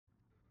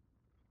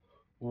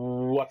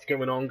What's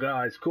going on,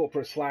 guys?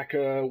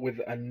 Corporate-Slackr with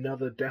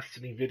another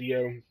Destiny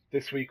video.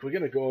 This week we're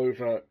going to go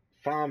over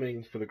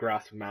farming for the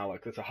Grasp of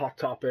Malok. It's a hot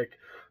topic.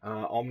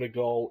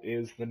 Omnigul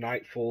is the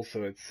Nightfall,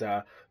 so it's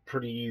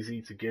pretty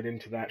easy to get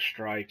into that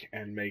strike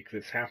and make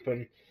this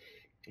happen.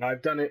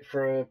 I've done it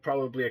for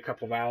probably a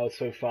couple of hours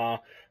so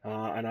far,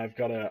 and I've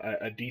got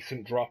a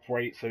decent drop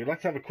rate. So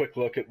let's have a quick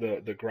look at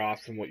the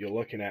graphs and what you're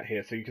looking at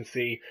here. So you can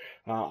see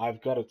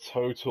I've got a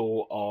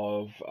total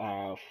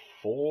of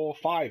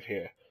 5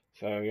 here.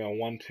 So,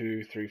 1,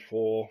 2, 3,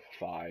 4,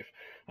 5.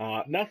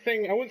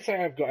 Nothing, I wouldn't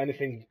say I've got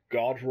anything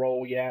God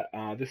roll yet.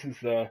 This is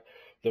the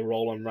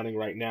roll I'm running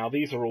right now.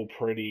 These are all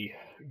pretty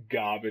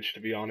garbage, to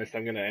be honest.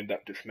 I'm going to end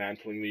up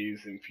dismantling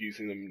these,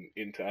 infusing them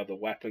into other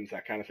weapons,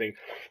 that kind of thing.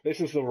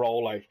 This is the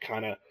roll I've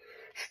kind of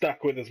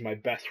stuck with as my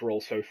best roll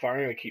so far.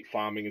 I'm going to keep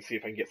farming and see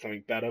if I can get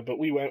something better. But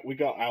we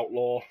got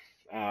Outlaw,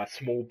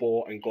 Small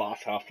Bore, and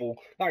Glass Half Full.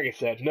 Like I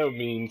said, no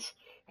means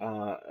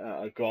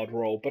a God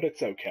roll, but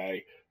it's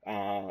okay.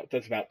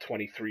 Does about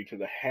 23 to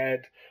the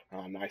head,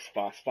 nice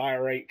fast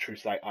fire rate, true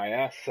sight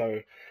IS. So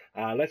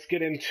let's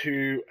get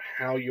into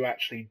how you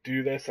actually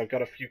do this. I've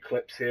got a few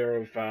clips here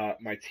of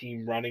my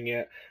team running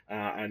it,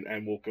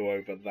 and we'll go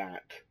over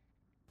that.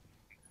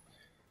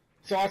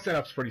 So our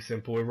setup's pretty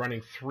simple. We're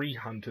running 3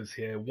 hunters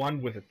here,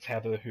 one with a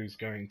tether who's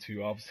going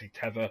to obviously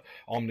tether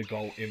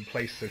Omnigul in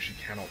place so she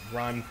cannot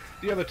run.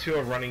 The other 2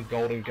 are running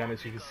Golden Gun,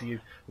 as you can see,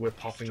 we're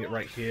popping it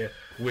right here,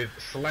 with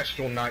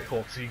Celestial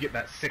Nighthawk, so you get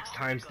that 6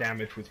 times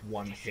damage with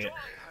 1 hit.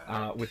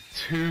 With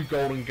 2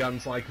 Golden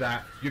Guns like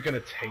that, you're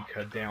going to take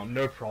her down,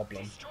 no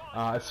problem.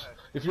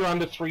 If you're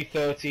under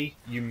 330,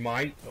 you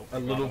might a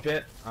little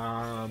bit,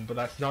 but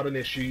that's not an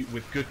issue.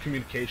 With good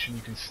communication,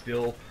 you can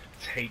still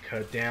take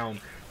her down.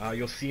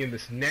 You'll see in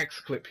this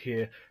next clip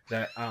here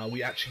that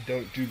we actually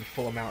don't do the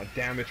full amount of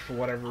damage for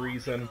whatever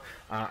reason,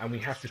 and we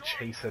have to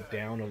chase her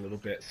down a little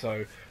bit.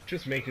 So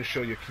just making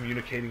sure you're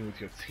communicating with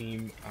your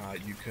team,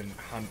 you can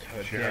hunt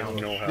her down.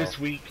 This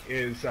week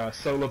is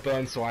solar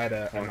burn, so I had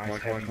a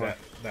nice heavy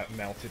that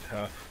melted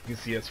her. You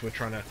can see us, we're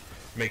trying to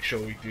make sure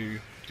we do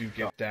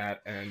get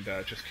that and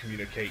just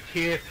communicate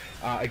here.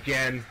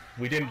 Again,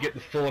 we didn't get the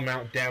full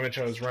amount of damage.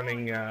 I was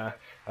running a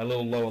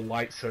little lower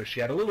light, so she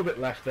had a little bit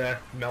left there,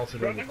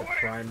 melted her with the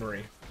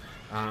primary.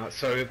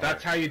 So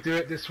that's how you do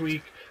it this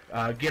week.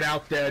 Get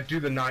out there, do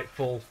the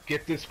Nightfall,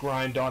 get this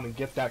grind on, and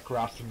get that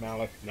Grasp of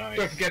Malok. Nice.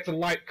 Don't forget to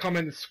like,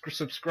 comment, and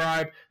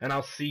subscribe, and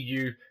I'll see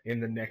you in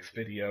the next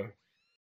video.